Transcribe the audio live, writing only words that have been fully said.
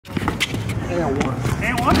And one.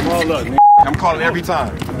 And one? Well, look, I'm calling every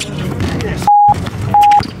time.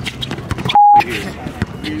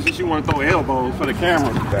 You want to throw elbows for the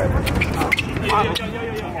camera.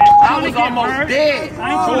 I was almost dead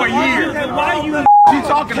for a year. Why you? She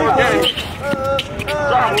talking about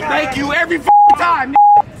that. Thank you every time.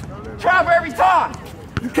 Travel every time.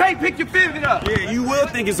 You can't pick your pivot up. Yeah, you will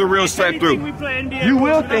think it's a real step through. You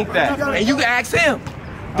will think that. And you can ask him.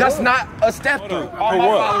 That's not a step through. All my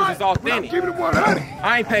followers is authentic. Give it 100.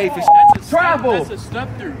 I ain't paid for shit. Travel. That's a step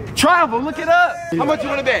through. Travel. Look it up. How much you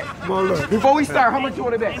want to bet? Before we start, how much you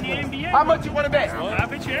want to bet? How much you want to bet? How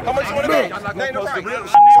much you want to bet?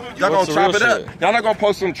 Y'all gonna chop it up. Y'all not gonna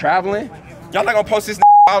post some traveling. Y'all not gonna post this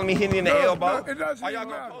following me hitting in the elbow. Are y'all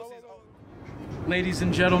gonna post this? Ladies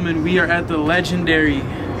and gentlemen, we are at the legendary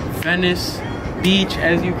Venice Beach,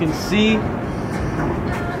 as you can see.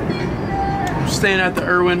 I'm staying at the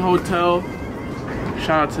Irwin Hotel.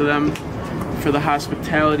 Shout out to them for the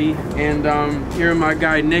hospitality. And here with my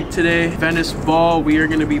guy Nick today, VeniceBall. We are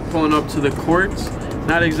gonna be pulling up to the courts.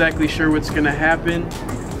 Not exactly sure what's gonna happen,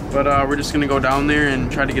 but we're just gonna go down there and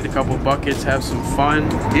try to get a couple buckets, have some fun.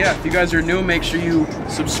 Yeah, if you guys are new, make sure you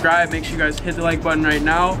subscribe. Make sure you guys hit the like button right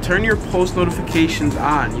now. Turn your post notifications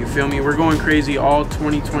on, you feel me? We're going crazy all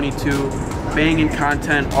 2022, banging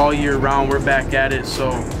content all year round. We're back at it,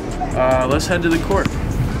 so let's head to the court.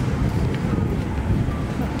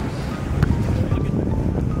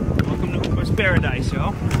 Welcome to Uber's Paradise,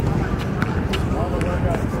 yo.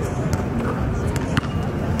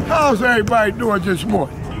 How's everybody doing this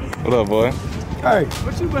morning? What up, boy? Hey.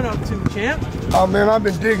 What you been up to, champ? Oh, man, I've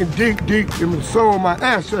been digging deep in the soul of my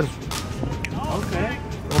ancestors. Okay.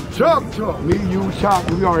 Chuck. Me, you, Chop,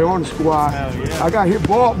 we already on the squad. Hell yeah. I got hit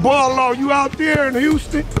ball law. You out there in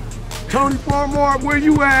Houston? Tony Farmore, where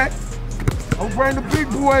you at? I'm bringing the big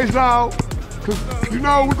boys out. Cause, you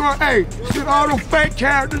know, we're gonna, hey, sit all them fake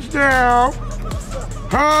characters down.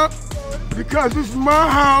 Huh? Because this is my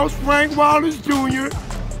house, Frank Wallace Jr.,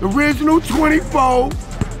 the original 24,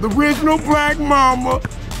 the original Black Mama,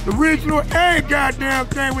 the original every goddamn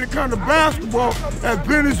thing when it comes to basketball at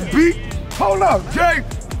Venice Beach. Hold up,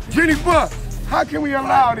 Jenny Buck, how can we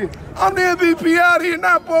allow this? I'm the MVP out here,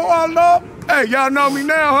 not for all law. Hey, y'all know me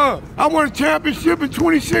now, huh? I won a championship in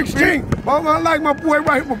 2016. I like my boy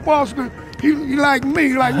right here from Boston. He like me,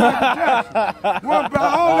 he like Michael Jass. One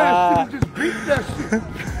about all that shit, just beat that shit.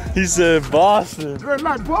 He said Boston.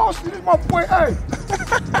 Like Boston is my boy, hey.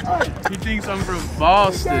 He thinks I'm from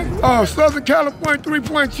Boston. Southern California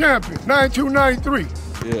three-point champion, 92, 93.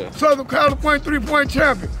 Yeah. Southern California three-point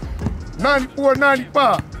champion, 94,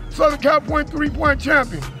 95. Southern California three-point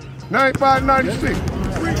champion, 95, 96.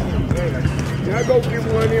 Yeah, I go give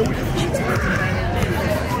one in.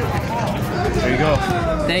 There you go.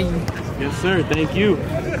 Thank you. Yes, sir. Thank you.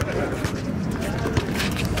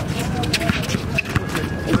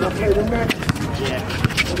 Okay, the man. Yeah.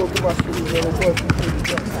 I'm gonna get my shoes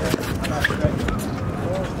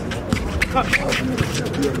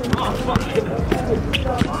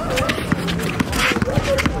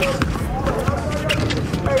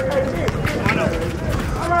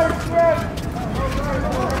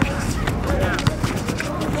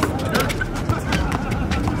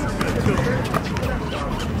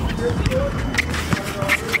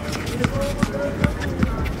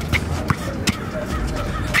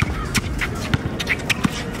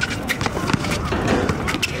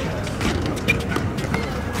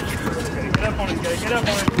Get up on it.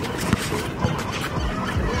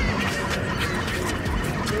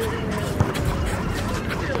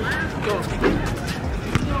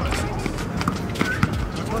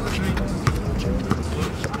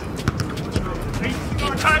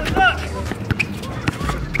 Time's up.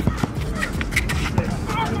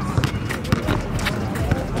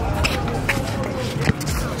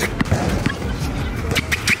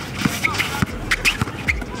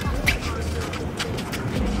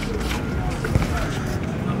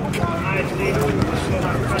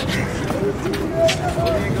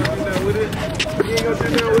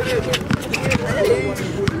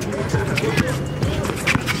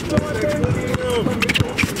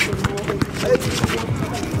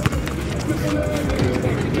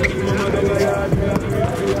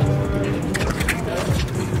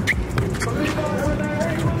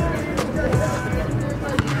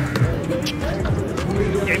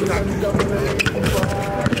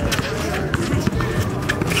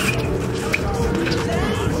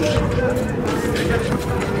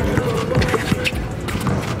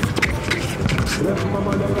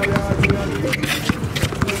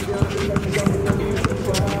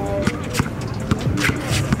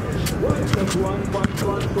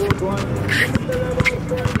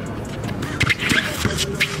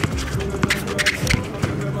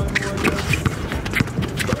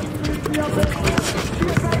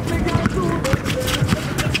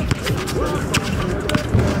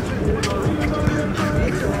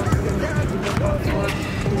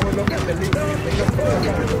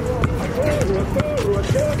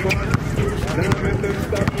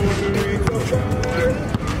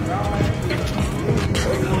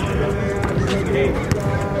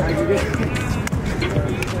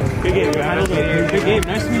 Good game, guys. Good game.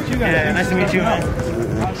 Nice to meet you guys. Yeah, nice to meet you, man.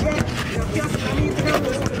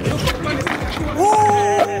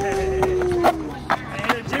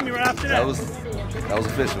 Hey, Jimmy, right after that. That was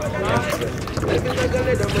official.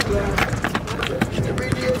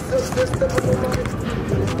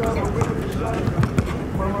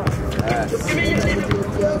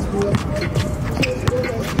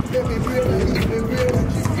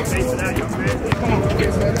 Thanks for that, young man. Come on.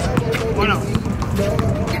 One up.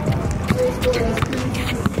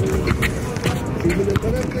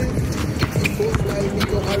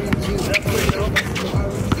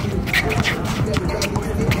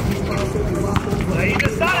 Ahí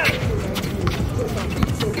está.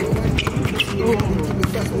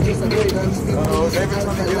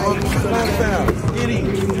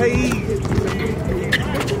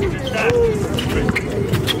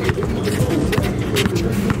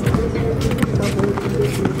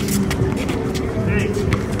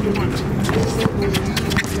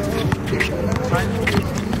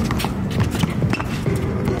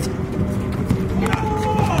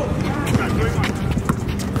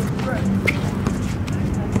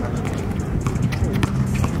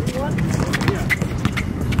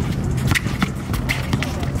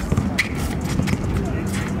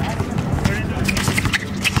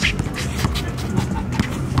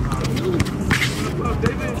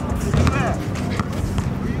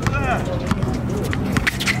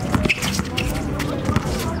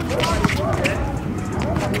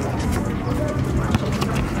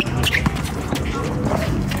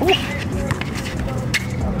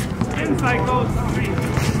 Inside goes 3.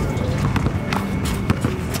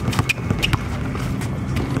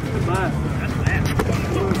 That's bad.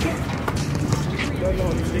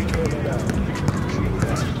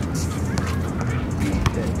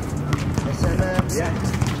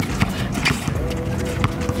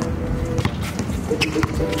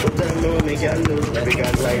 Them know me can do every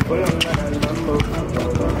girl life for longer than bamboo.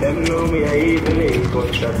 Them know me I easily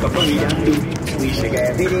gunshot up on me and do. We should get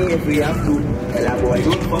every day if we have to. Tell a boy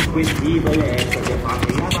don't fuck with evil heads, cause if I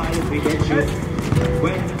be a ball if we get you.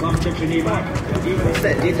 When come to Trinidad, even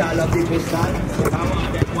said it all of people stand. I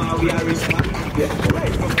want them while we are respond. Yeah,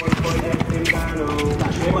 right from for them things I know.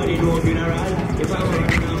 Nobody know funeral. If I run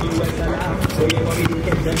down the west of love, so you want me to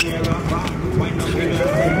get them near a far. When nothing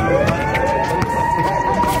else take my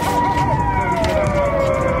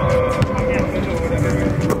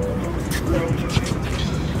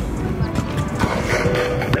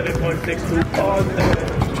 6 to all them.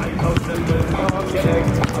 My house and the market.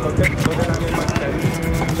 I'm a good for them in my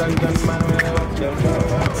tent. Dungeon man when I walk them.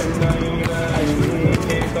 And I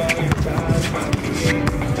can't buy it. I'm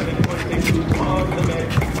 6 to all them. My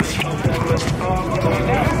house and the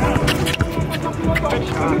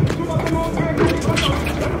market.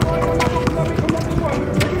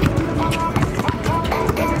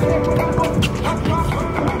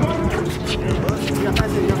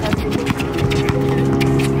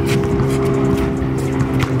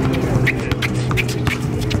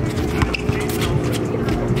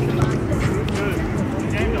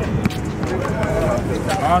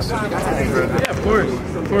 Awesome. Yeah, of course.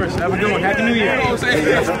 Have a good one. Happy New Year. You know what I'm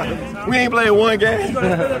saying? We ain't playing one game.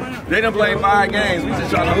 They done played 5 games. We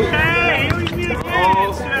just trying to hoop. Hey, you be a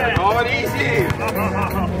All these years.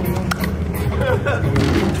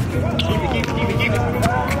 Keep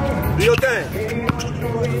it. Do your thing.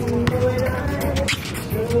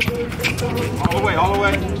 All the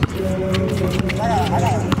way.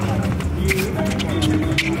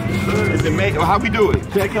 Is it make, or how we do it?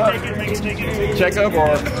 Check up? Take it. Check up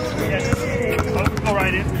or? Yes. Go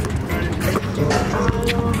right in.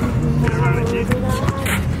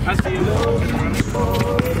 I see you.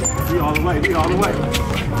 Be all the way.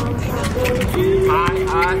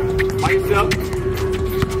 High. By yourself.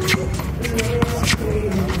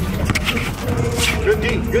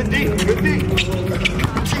 Good deep.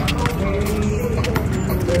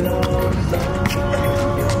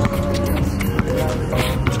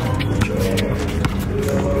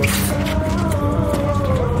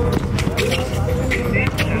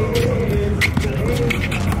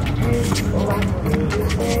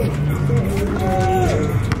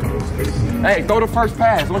 Hey, throw the first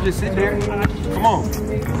pass. Don't just sit there. Come on. Come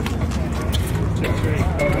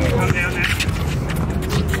down there.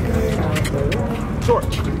 Short.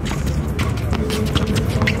 Come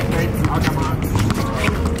on.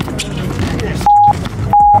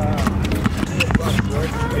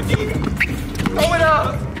 Throw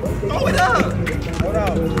it up.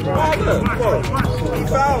 He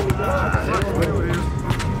fouled me,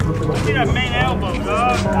 See that main elbow,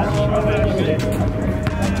 dog.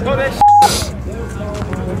 Throw that shit.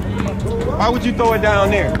 Why would you throw it down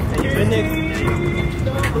there?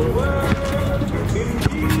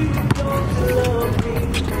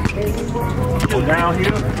 Go down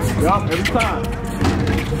here. Yup, every time.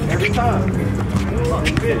 Every time.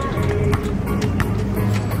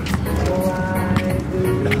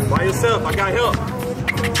 By yourself, I got help.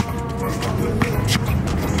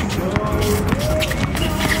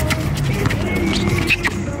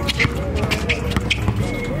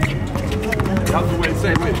 That's the way to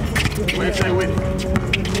say with it. Way to say with it.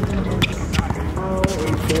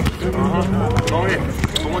 Go ahead.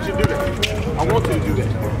 I want you to do that. I want you to do that.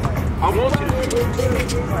 I want you to do that.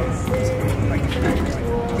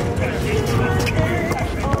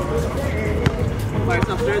 Like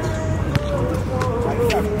some stretch.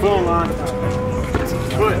 Full line.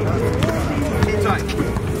 Good. Keep tight.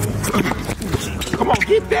 Come on,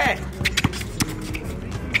 get that.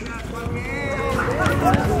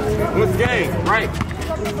 What's the game? Right.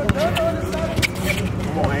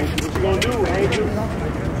 Come on, Angel. What you gonna do, Angel?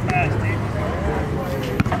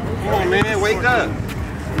 Come on, man. Wake up.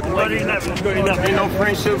 Ain't no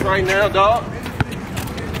friendships right now, dog.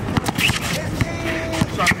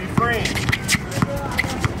 Trying to be friends.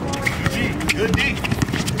 Good D.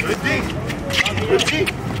 Good D. Good D.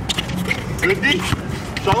 Good D.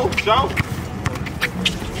 Show.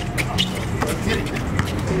 Let's get it.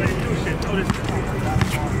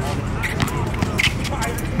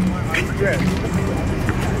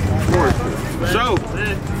 Show.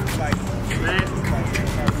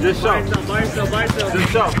 Just show. By yourself. Just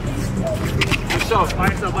show. Just show. By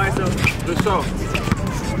yourself. Just show.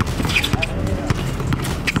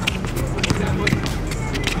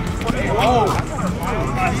 Oh.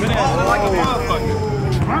 Like a motherfucker.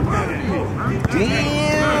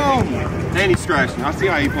 Damn. And he's scratching. I see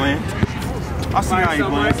how he playing. I see how he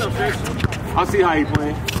playing. I see how he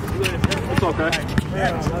playing. It's okay.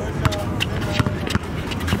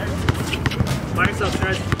 By yourself,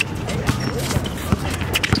 Tristan.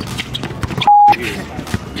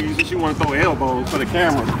 You want to throw elbows for the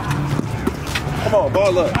camera. Come on,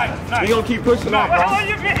 ball up. You gonna keep pushing up, bro.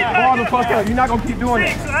 Ball the fuck up. You're not gonna keep doing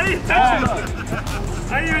it. I didn't touch you.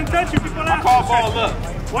 I didn't even touch you. People I call ball up.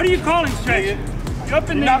 What are you calling, Straight? You're up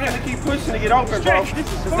in You're not gonna keep pushing to get open, bro.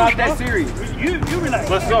 It's not that serious. You relax.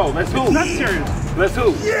 Let's go. Let's hoop. It's not serious. Let's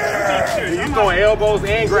hoop. Yeah. You throwing elbows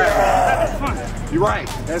and grab. That's fun. You're right.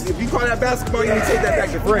 If you call that basketball, you need to take that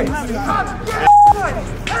back to friends.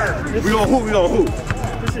 We don't hoop.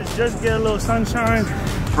 This is just get a little sunshine.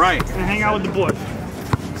 Right. And hang out with the boys.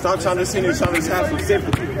 Stop trying to see me, trying to have some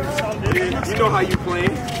sympathy. You know how you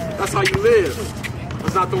playing. That's how you live.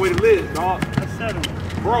 That's not the way to live, dog.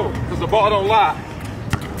 Bro, because the ball don't lie.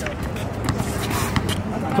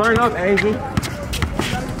 Turn up, Angel.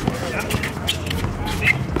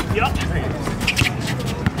 Yup.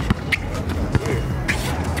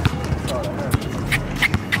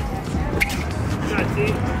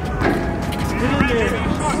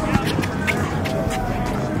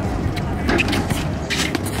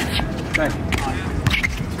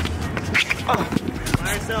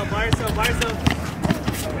 By yourself.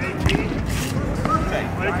 Okay.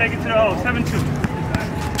 Let's take it to the hole. 7-2.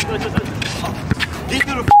 Get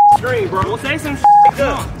through the screen, bro. We'll say some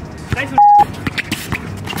Come on. Say some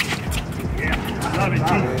Yeah, I love it,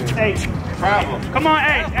 G. Hey. Problem. Come on,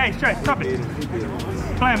 hey, straight. Stop it.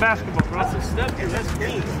 Playing basketball, bro. That's stuff here. That's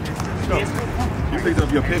clean. You picked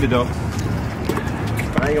up your pivot, though.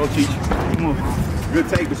 I ain't gonna teach you. Come on. Good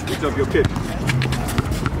take, but you picked up your pivot.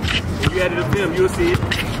 When you added a film, you'll see it.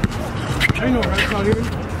 I know that's out here.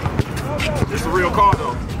 It's a real call,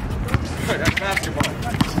 though. That's basketball.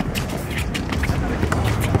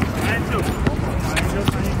 9-2.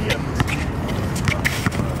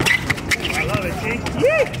 I love it, G.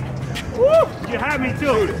 Yeah. Woo! You had me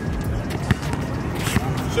too.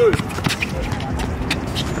 Shoot it.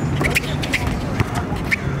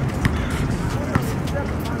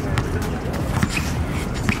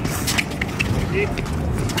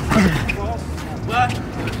 What?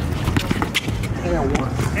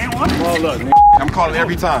 And one? Ball up, man. I'm calling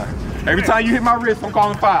every time. Every time you hit my wrist, I'm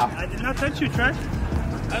calling foul. I did not touch you, Trey.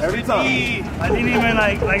 Every time. I didn't even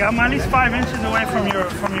like I'm at least 5 inches away from your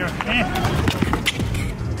hand.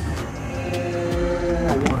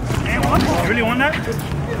 And one? You really want that?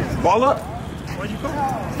 Ball up. What'd you call?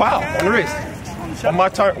 Foul on the wrist. On my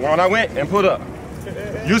turn, when I went and put up.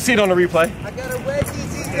 You'll see it on the replay.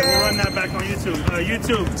 We'll run that back on YouTube.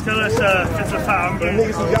 YouTube, tell us if it's a foul.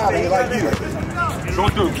 Niggas who got it, like you. Go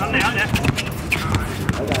through. I'm there.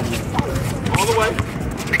 All the way.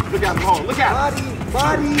 Look at him, hold. Look at him.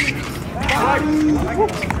 Body.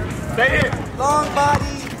 Stay here. Long body.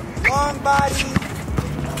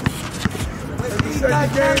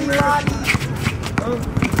 Second game, man.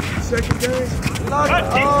 Second game.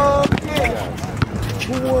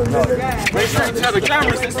 Who won, nigga? Make sure you tell the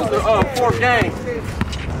cameras this is the fourth game.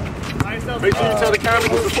 Make sure you tell the cameras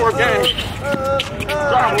this is the fourth game.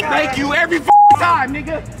 Travel, thank you every time,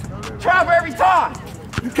 nigga. Travel every time.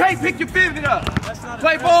 You can't pick your pivot up.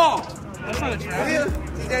 Play ball. That's not a travel.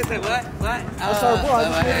 TJ said what? What?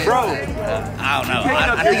 Bro. I don't know. I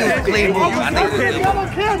think it was a clean move.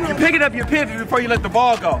 You picking up your pivot before you let the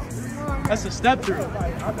ball go. That's a step through.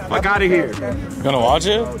 Fuck out of here. Gonna watch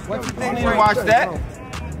it? You wanna watch that?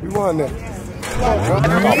 We won that.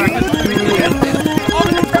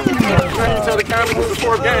 Tell the cameras this is the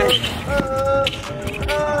fourth game.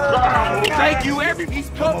 Thank you he's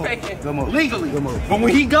pump faking legally. But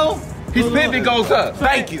when he go, his pivot goes up.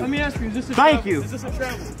 Thank you. Let me ask you, is this a Thank travel? you. Is this a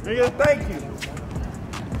travel? Nigga, thank you.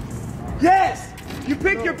 Yes! You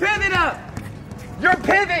pick your pivot up. Your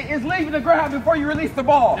pivot is leaving the ground before you release the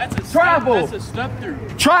ball. That's a travel. That's a step through.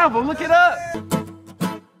 Travel, look it up.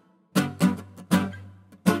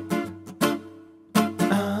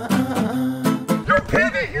 Your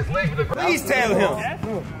pivot is leaving the ground. Please tell him.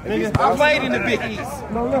 I played in the Big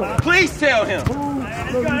East. Please tell him.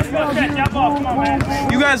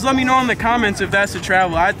 You guys let me know in the comments if that's a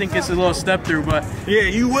travel. I think it's a little step through, but Yeah,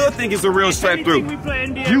 you will think it's a real step through.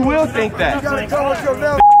 You will think that.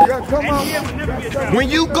 When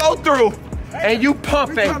you go through and you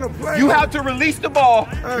pump it, you have to release the ball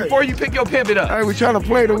before you pick your pivot up. Hey, we trying to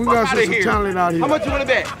play though. We got some talent out here. How much you want to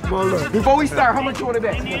bet? Come on, look. Before we start, how much you want to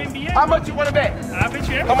bet? How much you want to bet? I bet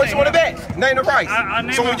you How much you want to bet? Name the price. I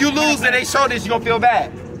name So when my- you lose and they show this, you gonna feel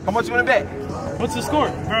bad. How much you want to bet? what's the score?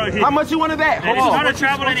 Bro, How much you want to bet? Hold it's on. not a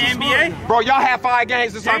travel in the NBA. Bro, y'all have 5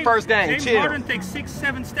 games. This is our James- first game. James Chill. Harden takes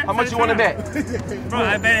 6-7 steps. How much at you a want to time. bet? Bro,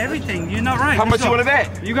 I bet everything. You're not right. How much you want to bet?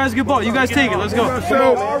 You guys get ball. You guys take it. Let's go.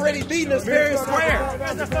 You're already beating us fair and square.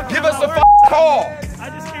 Give us a call. I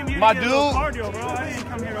just came here My to get a little dude. cardio, bro. I didn't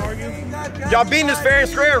come here to argue. Y'all beating us fair and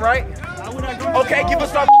square, right? Why would I go? Okay, give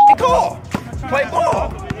us a call. Play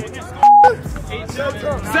ball.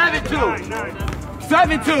 7-2.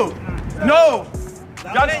 7-2. No.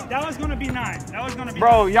 Y'all didn't. That was gonna be 9. That was gonna be.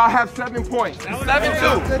 Bro, y'all have 7 points.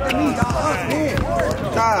 7-2.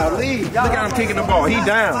 Golly. Look at him kicking the ball. He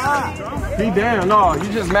down. He down. No,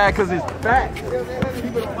 you just mad because it's fat.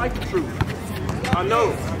 People don't like the truth. I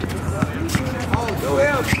know. Do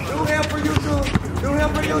him for YouTube. Do him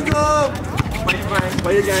for YouTube.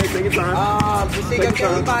 Play your game. Take your time. Just think of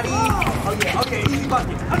anybody. Oh yeah, okay, easy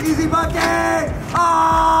bucket. Easy bucket!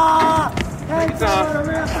 Take your time.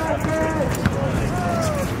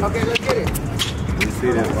 Okay, let's get it.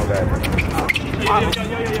 See this, okay.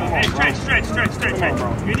 Hey, stretch.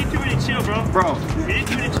 You need to really chill, bro. Bro, You need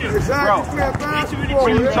to really chill. bro,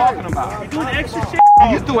 what are you talking about? You're doing extra shit.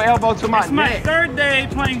 You threw an elbow to my It's my neck. 3rd day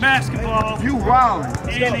playing basketball You wild.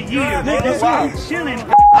 in a year. You wild. Chilling.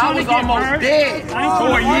 I was almost dead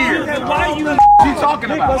for a year. Why you? What you talking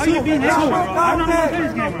about? Why you being extra, bro? I'm not gonna play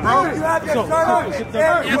this game, bro. You have your shirt on.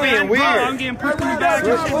 You being Bro, I'm weird. getting pushed in the back.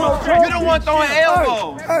 You the one throwing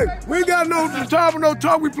elbows. Hey, we ain't got no time and no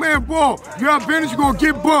talk. We playing ball. You got Venice, you gonna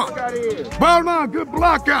get bumped. Ball line, good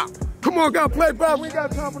block out. Come on, gotta play ball. We ain't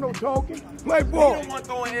got time for no talking. Play ball. You the one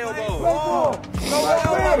throwing elbows. Play ball.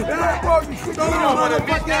 Play ball. You sit You don't want to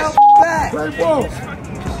miss that Back. Play ball.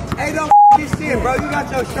 Hey, don't this shit, bro. You got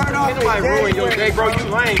your shirt off. Nobody ruin your day, bro. You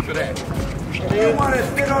lame for that. You want to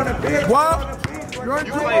sit on the bench? What?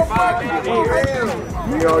 You play 5 days here.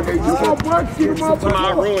 You know, they do some bullshit,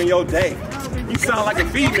 Somehow ruin your day. You sound like a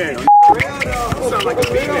female. You sound like a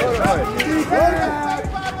female.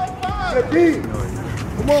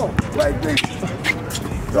 Come on, play D.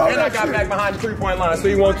 And I got back behind the 3-point line, so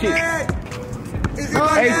you won't kick.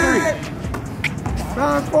 8-3.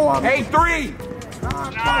 9-4. 8-3.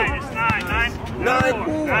 9. It's 9. 9.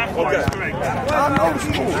 9-4 Okay. is correct. I know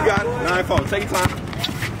school. You got it. 9-4. Take your time.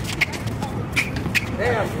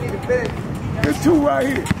 Damn, you need to finish. There's 2 right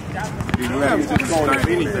here. You just going to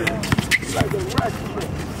anything.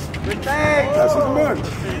 That's his money.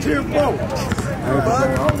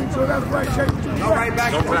 10-4. So that's right. Take it to the right.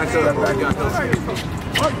 Back. Don't back up. You got those. Get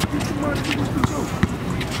your money. Do what you do.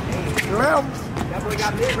 11. That boy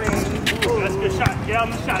got mid-range. That's a good shot. Get on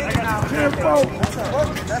the shot. I got 10-4.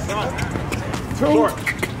 2.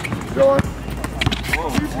 Short.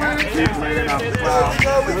 Keep playing.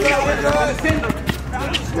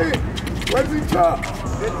 Where's he top?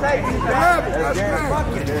 Good take. That's right.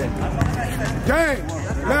 Game.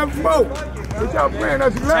 11-4. What y'all playing?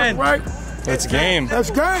 That's 11, right? That's game. That's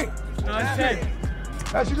game. No, it's 10.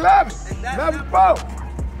 That's 11. 11-4.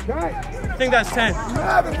 Game. I think that's 10.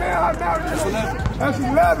 11, man. That's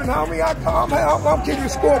 11, homie. I'm keeping the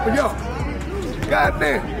score for y'all.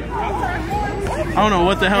 Goddamn. I don't know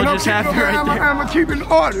what the hell just happened right there. I'm gonna keep it in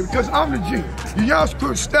order because I'm the G. You y'all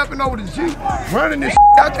quit stepping over the G, running this shit.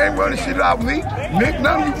 I can't run this shit out me. Nick,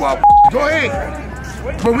 none of you motherfuckers. Go ahead.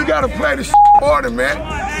 But we gotta play this shit in order, man.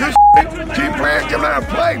 This shit, keep playing, come out and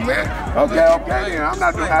play, man. Okay, then. I'm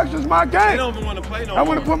not doing that. It's just my game. They don't even want to play no more. I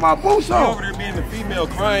want to put my boots on. You over there being the female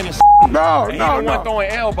crying and No. one throwing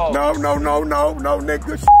elbows. No, Nick.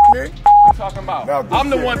 Good Nick. What you talking about? No, good I'm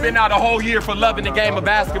the shit. one been out a whole year for loving the game of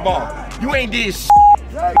basketball. You ain't did shit.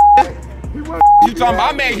 You talking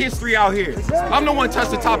about I made history out here. I'm the one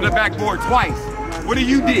touched the top of the backboard twice. What do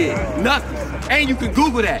you did? Nothing. And you can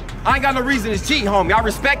Google that. I ain't got no reason to cheat, homie. I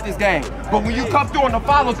respect this game. But when you come through on the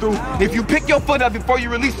follow through, if you pick your foot up before you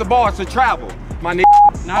release the ball, it's a travel. My nigga,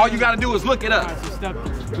 all you gotta do is look it up.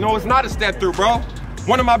 No, it's not a step through, bro.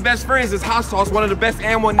 One of my best friends is Hot Sauce, one of the best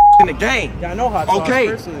and1 in the game. Yeah, I know Hot Sauce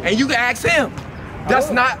personally. And you can ask him. That's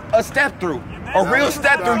not a step through. A real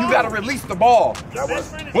step through, you gotta release the ball.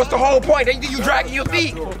 What's the whole point? They you dragging your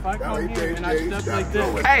feet. So if I come here and I step like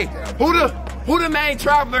this. Hey, who the main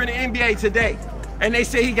traveler in the NBA today? And they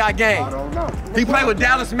say he got game. He played with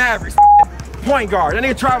Dallas Mavericks. Point guard. That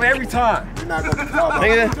nigga travel every time.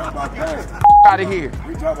 Nigga, out of here.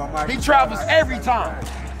 He travels every time.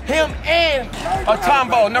 Him and a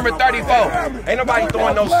Tombo, number 34. Ain't nobody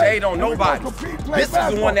throwing no shade on nobody. This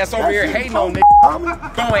is the one that's over here hating on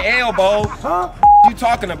niggas, throwing elbows. You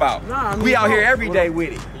talking about? We out here every day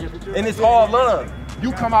with it. And it's all love.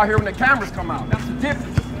 You come out here when the cameras come out. That's the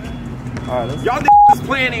difference. Y'all niggas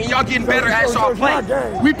playing and y'all getting better as y'all play.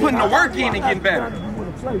 We putting the work in and getting better.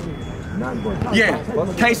 Yeah,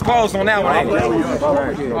 case closed on that one.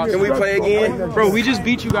 Can we play again? Bro, we just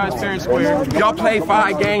beat you guys fair and square. Y'all played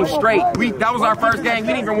 5 games straight. That was our first game.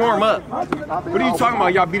 We didn't even warm up. What are you talking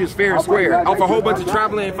about? Y'all beat us fair and square off a whole bunch of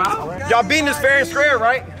traveling and foul? Y'all beating us fair and square,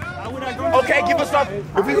 right? Okay, give us something.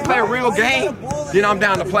 If we can play a real game, then I'm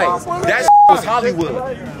down to play. That was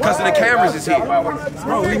Hollywood because of the cameras is here.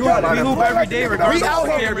 Bro, we hoop every day. We out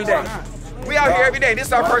here every day. We out here every day. This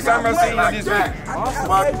is our first time ever seeing you this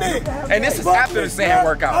week. And this is after the sand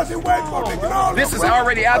workout. This is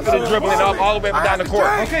already after the dribbling up all the way down the court.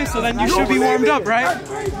 Okay, so then you should be warmed up, right?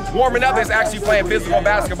 Warming up is actually playing physical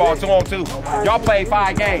basketball 2-on-2. Y'all played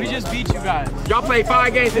 5 games. We just beat you guys. Y'all played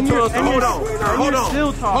 5 games in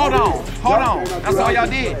 2-on-2. Hold on. That's all y'all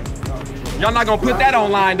did. Y'all not gonna put that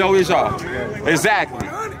online though, is y'all? Exactly.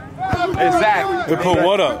 We put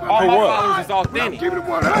what up? All Put my what? followers is authentic.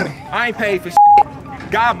 I ain't paid for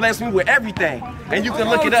shit. God bless me with everything. And you can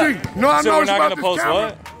look it up. No, I So know we're it's not about gonna this post camera.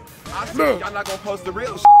 what? I said, y'all not gonna post the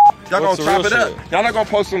real shit. Y'all What's gonna the chop real it up. shit? Y'all not gonna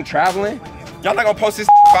post some traveling. Y'all not gonna post this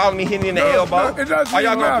following me hitting in the elbow. it doesn't All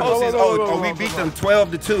y'all gonna matter. post is, we beat them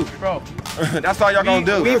 12-2. Bro, That's all y'all gonna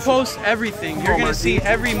do. we post everything. You're gonna see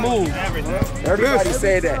every move. Everybody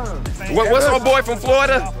said that. What's our boy from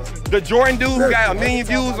Florida? The Jordan dude who got 1 million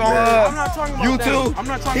views on YouTube. I'm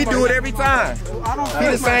not talking He about do it that. every time. He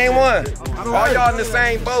the same one. All y'all in the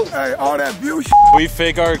same boat. Hey, all that view shit. We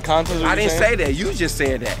fake our content. I didn't say that. You just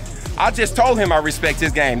said that. I just told him I respect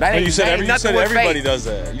his game. That No, ain't, you said, that ain't nothing with everybody fake. does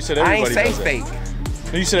that. You said I ain't everybody say does fake.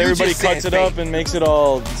 that. No, you said You everybody just cuts said it up fake. and makes it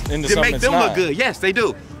all into To something make it's them not. look good. Yes, they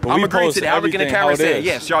do. But I'm we agreeing post to that. I look in the everything camera how and it say, is.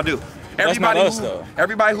 yes, y'all do. That's not us, though.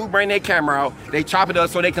 Everybody who bring their camera out, they chop it up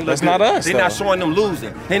so they can look That's good. not us, They're not though. showing them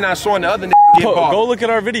losing. They're not showing the other get ball. Go look at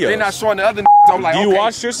our videos. They're not showing the other I'm like, Do you okay,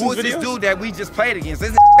 watch Tristan's who is this videos? dude that we just played against?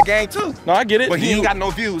 This is a game too. No, I get it. But he ain't got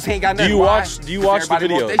no views. He ain't got nothing. Do you watch the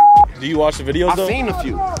videos? Do you watch the videos though? I've seen a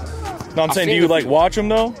few. No, I'm saying, do seen you a like few. watch them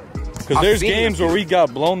though? Because I've there's seen a games few. where we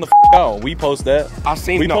got blown the out. We post that. I've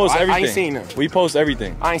seen We no, post I everything. ain't seen them. We post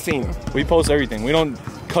everything. I ain't seen them. We post everything. We don't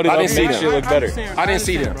cut it I up and didn't see make them. shit look better. I didn't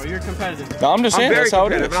see them. Bro, you're competitive. No, I'm just I'm saying very that's how it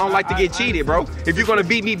competitive. is. I don't like to get cheated, bro. If you're gonna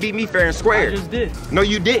beat me fair and I square. just did. No,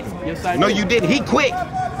 you didn't. Yes, I No, did. you didn't. He quit.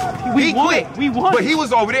 We won. quit. We won. But he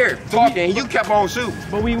was over there talking, and you kept on shooting.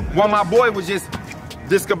 But we. While my boy was just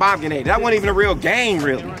discombobulated. That wasn't even a real game,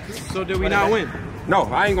 really. So did we not win? No,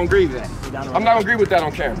 I ain't gonna agree with that. I'm not gonna agree with that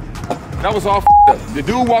on camera. That was all up. The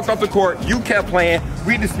dude walked off the court, you kept playing,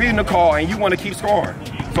 we disputing the call, and you want to keep scoring.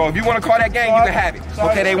 So if you want to call that game, you can have it.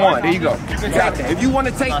 Okay, they won. There you go. You got that. If you want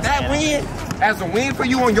to take that win as a win for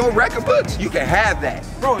you on your record books, you can have that.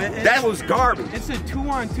 Bro, That was garbage. it's a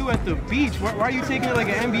 2-on-2 at the beach. Why are you taking it like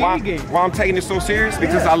an NBA game? Why I'm taking it so serious?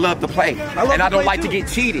 Because I love to play. And I don't like to get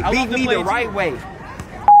cheated. I Beat love to me play the right way.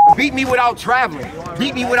 beat me without traveling.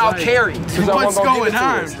 Beat me without carrying. What's going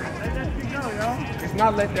on? It's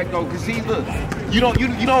not let that go. Cause see, look,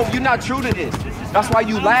 you're not true to this. That's why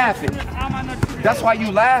you laughing. That's why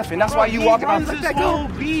you laughing. That's why you walking around. Let that go.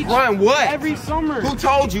 Beach Run what? every summer. Who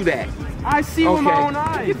told you that? I see with my own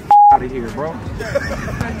eyes. Get out of here, bro.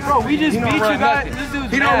 Bro, we just beat you guys.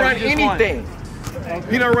 He don't run anything.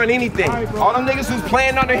 He don't run anything. All them niggas who's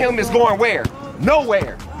playing under him is going where?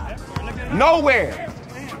 Nowhere. Nowhere.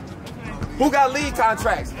 Who got league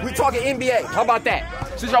contracts? We talking NBA. How about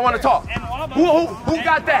that? Since y'all want to talk. Who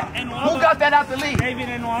got that? Who got that out the league?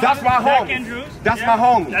 That's my homie. That's my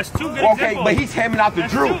homie. That's two good Okay, but he's handing out the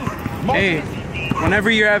Drew. Hey, whenever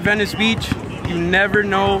you're at Venice Beach, you never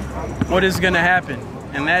know what is gonna happen.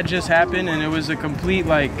 And that just happened, and it was a complete,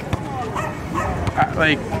 like,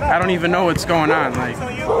 I don't even know what's going on. Like,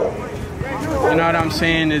 you know what I'm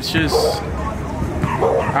saying? It's just,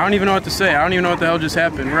 I don't even know what to say. I don't even know what the hell just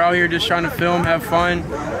happened. We're out here just trying to film, have fun,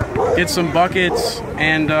 get some buckets,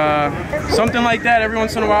 and something like that every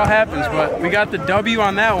once in a while happens. But we got the W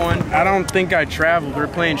on that one. I don't think I traveled. We're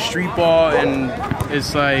playing street ball, and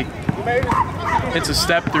it's like, it's a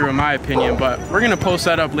step through in my opinion, but we're gonna post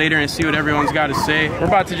that up later and see what everyone's got to say. We're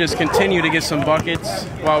about to just continue to get some buckets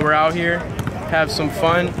while we're out here, have some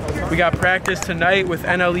fun. We got practice tonight with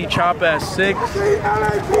NLE Chop at 6.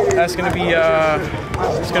 That's gonna be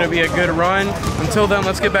it's gonna be a good run. Until then,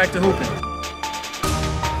 let's get back to hooping.